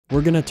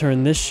We're gonna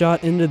turn this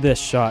shot into this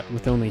shot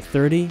with only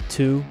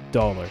 $32.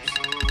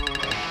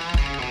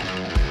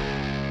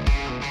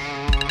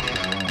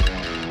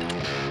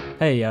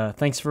 Hey,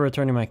 thanks for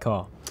returning my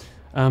call.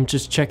 I'm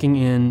just checking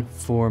in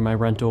for my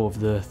rental of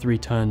the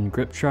 3-ton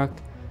grip truck.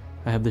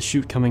 I have the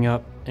shoot coming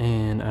up,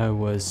 and I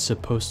was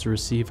supposed to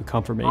receive a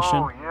confirmation.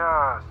 Oh,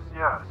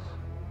 yes.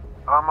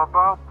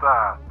 About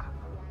that.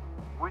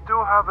 We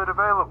do have it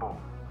available.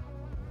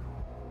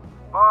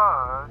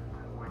 But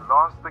we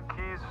lost the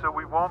keys, so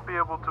we won't be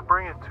able to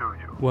bring it to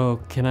you. Well,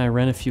 can I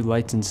rent a few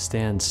lights and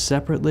stands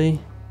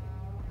separately?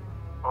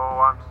 Oh,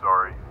 I'm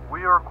sorry.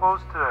 We are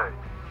closed today.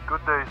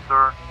 Good day,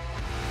 sir.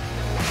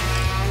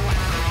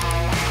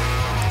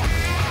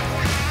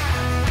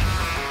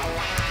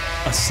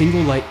 A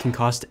single light can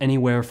cost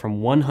anywhere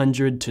from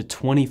 $100 to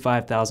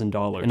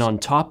 $25,000. And on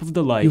top of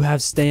the light, you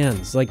have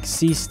stands like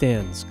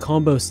C-stands,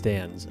 combo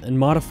stands, and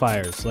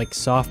modifiers like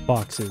soft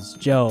boxes,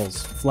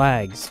 gels,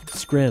 flags,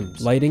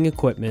 scrims. Lighting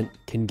equipment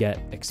can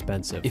get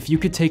expensive. If you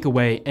could take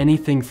away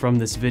anything from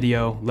this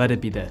video, let it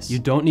be this. You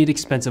don't need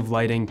expensive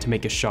lighting to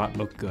make a shot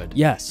look good.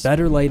 Yes,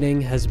 better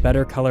lighting has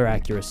better color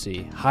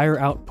accuracy, higher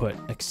output,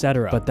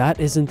 etc. But that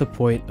isn't the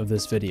point of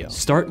this video.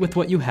 Start with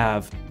what you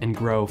have and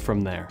grow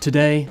from there.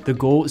 Today, the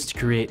goal is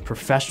to create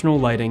professional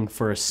lighting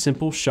for a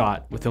simple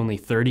shot with only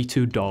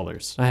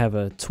 $32. I have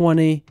a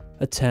 20,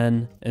 a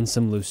 10, and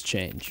some loose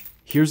change.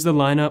 Here's the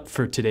lineup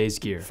for today's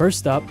gear.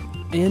 First up,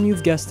 and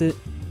you've guessed it,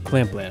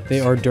 clamp lamps.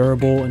 They are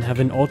durable and have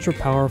an ultra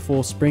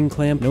powerful spring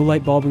clamp, no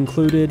light bulb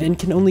included, and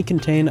can only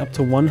contain up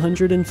to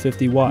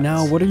 150 watts.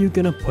 Now, what are you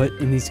gonna put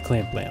in these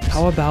clamp lamps?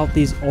 How about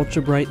these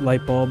ultra bright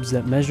light bulbs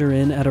that measure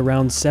in at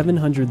around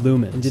 700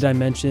 lumens? And did I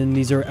mention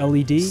these are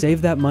LED?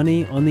 Save that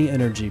money on the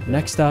energy bill.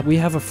 Next up, we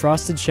have a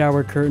frosted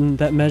shower curtain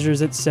that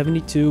measures at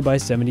 72 by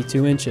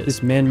 72 inches.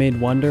 This man-made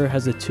wonder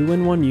has a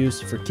 2-in-1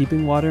 use for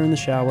keeping water in the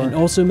shower and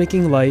also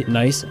making light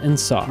nice and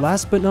soft.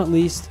 Last but not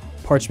least,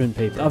 parchment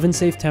paper. The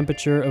oven-safe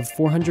temperature of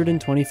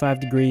 425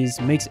 degrees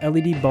makes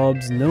LED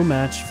bulbs no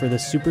match for the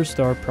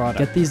Superstar product.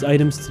 Get these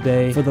items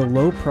today for the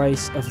low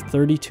price of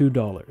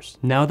 $32.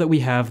 Now that we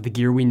have the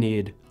gear we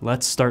need,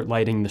 let's start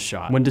lighting the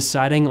shot. When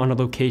deciding on a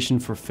location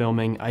for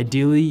filming,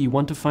 ideally you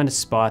want to find a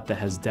spot that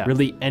has depth.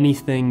 Really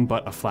anything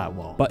but a flat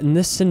wall. But in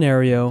this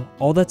scenario,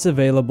 all that's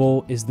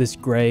available is this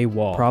gray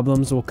wall.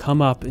 Problems will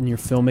come up in your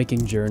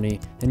filmmaking journey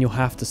and you'll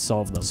have to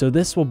solve them. So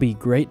this will be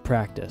great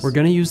practice. We're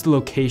gonna use the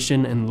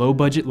location and low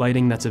budget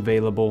lighting that's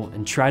available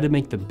and try to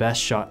make the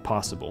best shot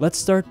possible. Let's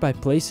start by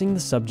placing the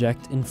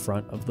subject in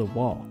front of the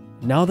wall.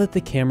 Now that the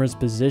camera's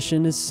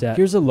position is set,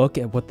 here's a look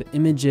at what the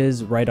image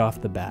is right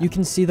off the bat. You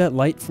can see that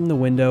light from the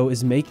window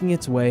is making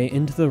its way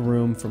into the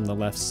room from the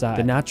left side.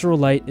 The natural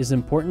light is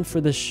important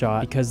for this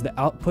shot because the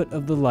output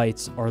of the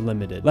lights are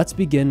limited. Let's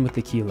begin with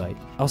the key light.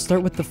 I'll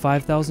start with the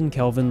 5000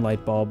 Kelvin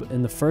light bulb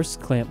in the first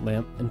clamp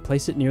lamp and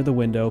place it near the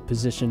window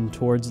positioned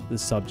towards the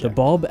subject. The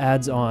bulb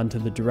adds on to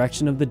the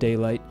direction of the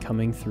daylight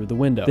coming through the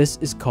window. This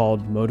is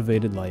called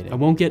motivated lighting. I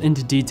won't get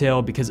into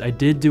detail because I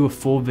did do a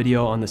full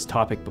video on this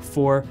topic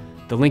before.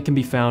 The link can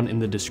be found in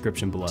the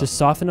description below. To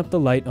soften up the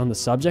light on the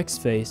subject's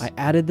face, I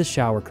added the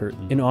shower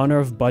curtain. In honor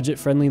of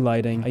budget-friendly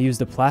lighting, I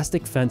used a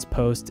plastic fence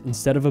post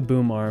instead of a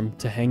boom arm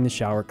to hang the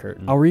shower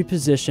curtain. I'll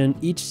reposition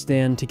each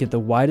stand to get the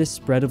widest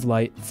spread of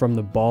light from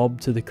the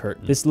bulb to the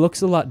curtain. This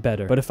looks a lot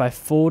better, but if I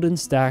fold and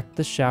stack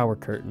the shower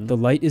curtain, the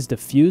light is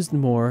diffused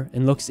more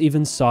and looks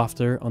even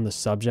softer on the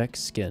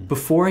subject's skin.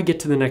 Before I get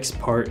to the next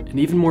part, an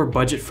even more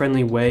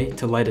budget-friendly way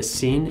to light a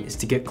scene is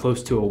to get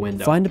close to a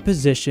window. Find a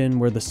position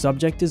where the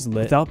subject is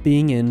lit without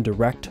being in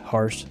direct,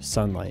 harsh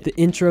sunlight. The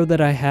intro that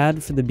I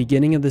had for the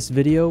beginning of this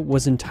video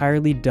was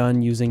entirely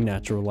done using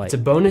natural light. It's a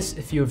bonus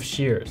if you have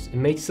shears. It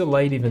makes the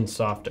light even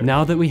softer.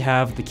 Now that we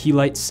have the key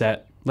light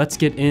set, let's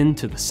get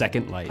into the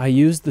second light. I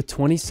used the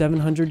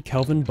 2700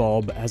 Kelvin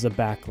bulb as a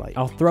backlight.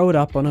 I'll throw it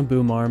up on a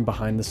boom arm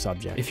behind the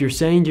subject. If you're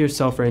saying to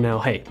yourself right now,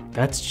 hey,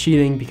 that's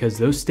cheating because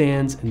those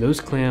stands and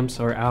those clamps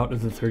are out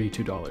of the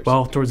 $32.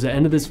 Well, towards the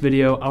end of this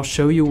video, I'll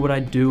show you what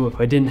I'd do if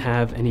I didn't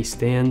have any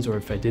stands or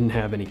if I didn't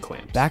have any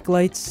clamps.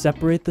 Backlights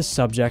separate the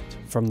subject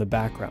from the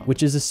background,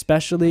 which is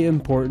especially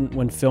important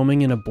when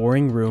filming in a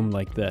boring room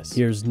like this.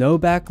 Here's no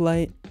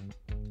backlight,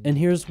 and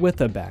here's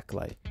with a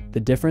backlight. The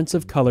difference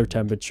of color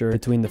temperature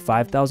between the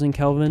 5000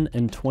 Kelvin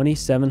and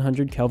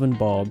 2700 Kelvin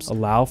bulbs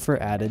allow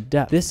for added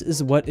depth. This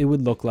is what it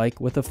would look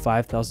like with a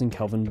 5000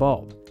 Kelvin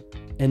bulb.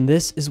 And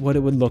this is what it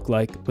would look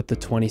like with the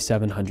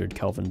 2700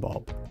 Kelvin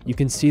bulb. You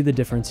can see the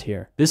difference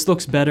here. This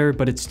looks better,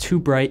 but it's too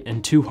bright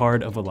and too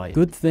hard of a light.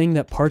 Good thing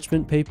that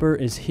parchment paper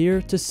is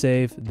here to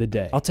save the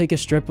day. I'll take a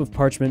strip of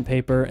parchment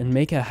paper and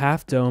make a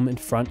half dome in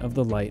front of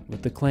the light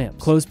with the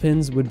clamps.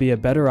 Clothespins would be a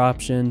better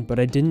option, but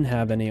I didn't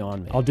have any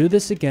on me. I'll do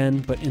this again,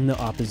 but in the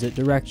opposite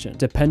direction.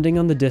 Depending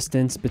on the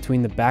distance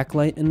between the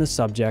backlight and the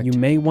subject, you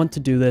may want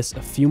to do this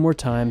a few more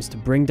times to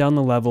bring down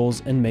the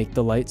levels and make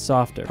the light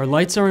softer. Our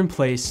lights are in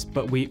place,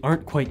 but we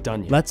aren't quite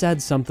done yet. Let's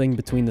add something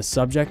between the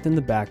subject and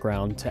the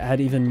background to add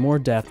even more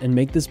depth and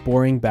make this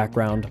boring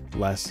background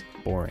less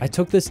boring. I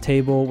took this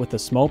table with a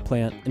small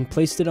plant and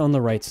placed it on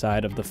the right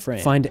side of the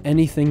frame. Find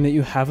anything that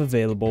you have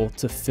available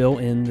to fill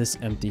in this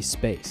empty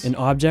space. An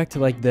object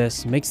like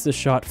this makes the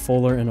shot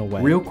fuller in a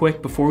way. Real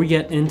quick, before we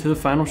get into the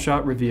final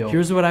shot reveal,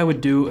 here's what I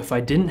would do if I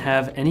didn't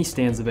have any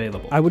stands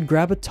available. I would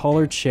grab a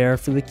taller chair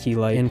for the key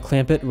light and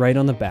clamp it right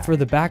on the back. For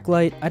the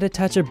backlight, I'd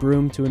attach a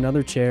broom to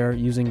another chair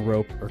using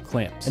rope or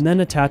clamps, and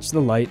then attach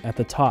the light at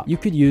the top. You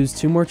could use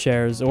 2 more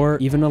chairs or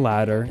even a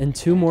ladder, and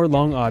 2 more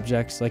long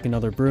objects like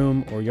another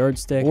broom or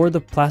yardstick or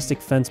the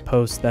plastic fence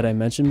post that I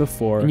mentioned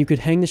before, and you could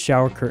hang the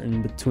shower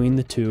curtain between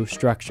the 2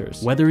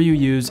 structures. Whether you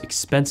use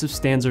expensive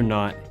stands or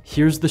not,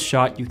 here's the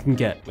shot you can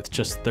get with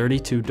just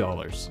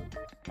 $32.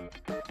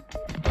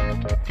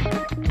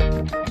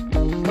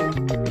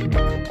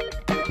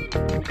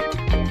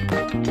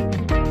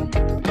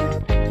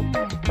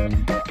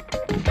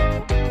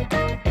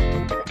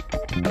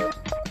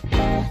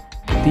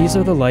 These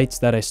are the lights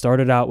that I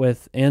started out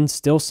with and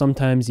still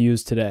sometimes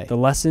use today. The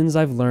lessons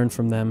I've learned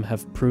from them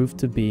have proved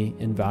to be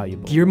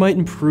invaluable. Gear might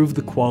improve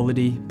the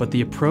quality, but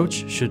the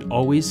approach should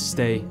always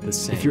stay the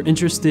same. If you're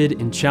interested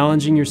in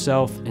challenging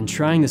yourself and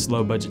trying this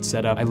low budget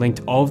setup, I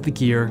linked all of the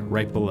gear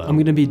right below. I'm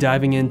gonna be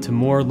diving into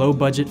more low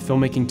budget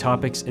filmmaking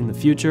topics in the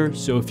future,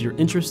 so if you're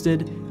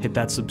interested, hit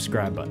that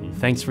subscribe button.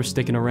 Thanks for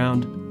sticking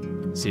around.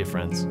 See you,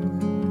 friends.